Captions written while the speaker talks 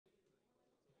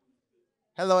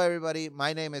Hello, everybody.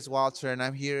 My name is Walter, and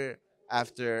I'm here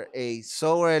after a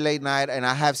SowerLA night, and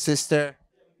I have sister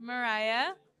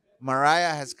Mariah.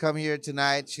 Mariah has come here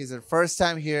tonight. She's her first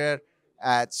time here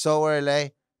at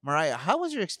SowerLA. Mariah, how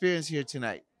was your experience here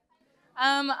tonight?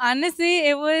 Honestly,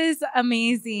 it was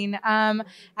amazing.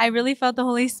 I really felt the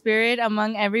Holy Spirit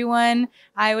among everyone.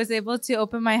 I was able to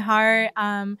open my heart.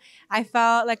 I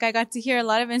felt like I got to hear a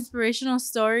lot of inspirational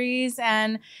stories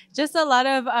and just a lot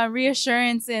of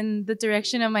reassurance in the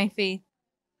direction of my faith.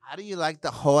 How do you like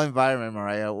the whole environment,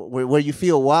 Mariah? Where you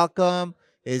feel welcome?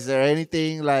 Is there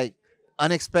anything like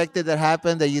unexpected that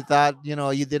happened that you thought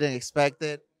you didn't expect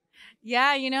it?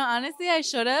 Yeah, honestly, I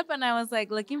showed up and I was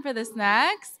like looking for the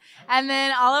snacks. And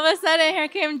then all of a sudden, here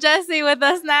came Jesse with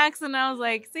the snacks. And I was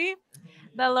like, see,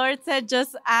 the Lord said,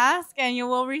 just ask and you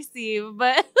will receive.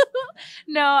 But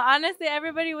no, honestly,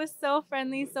 everybody was so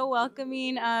friendly, so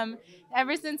welcoming.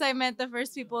 Ever since I met the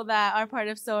first people that are part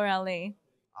of SowerLA.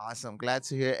 Awesome, glad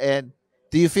to hear. And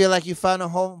do you feel like you found a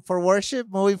home for worship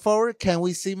moving forward? Can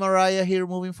we see Mariah here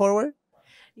moving forward?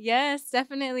 Yes,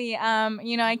 definitely.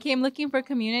 I came looking for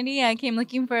community. I came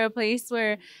looking for a place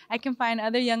where I can find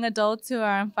other young adults who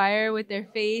are on fire with their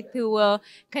faith, who will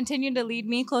continue to lead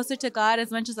me closer to God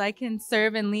as much as I can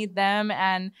serve and lead them.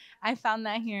 And I found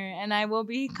that here, and I will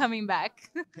be coming back.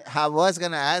 I was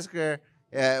gonna ask her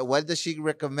what does she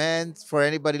recommend for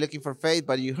anybody looking for faith,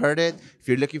 but you heard it. If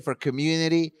you're looking for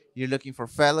community, you're looking for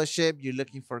fellowship, you're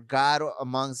looking for God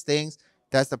amongst things,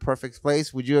 that's the perfect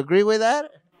place. Would you agree with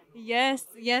that? Yes,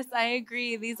 yes, I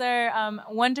agree. These are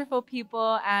wonderful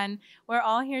people, and we're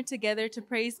all here together to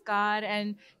praise God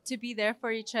and to be there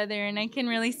for each other. And I can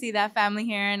really see that family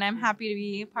here, and I'm happy to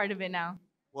be part of it now.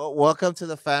 Well, welcome to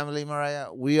the family,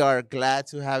 Mariah. We are glad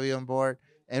to have you on board.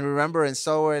 And remember, in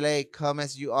SowerLA, come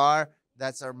as you are.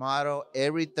 That's our motto.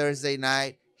 Every Thursday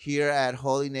night here at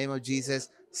Holy Name of Jesus,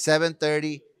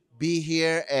 7:30. Be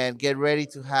here and get ready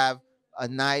to have a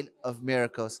night of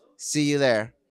miracles. See you there.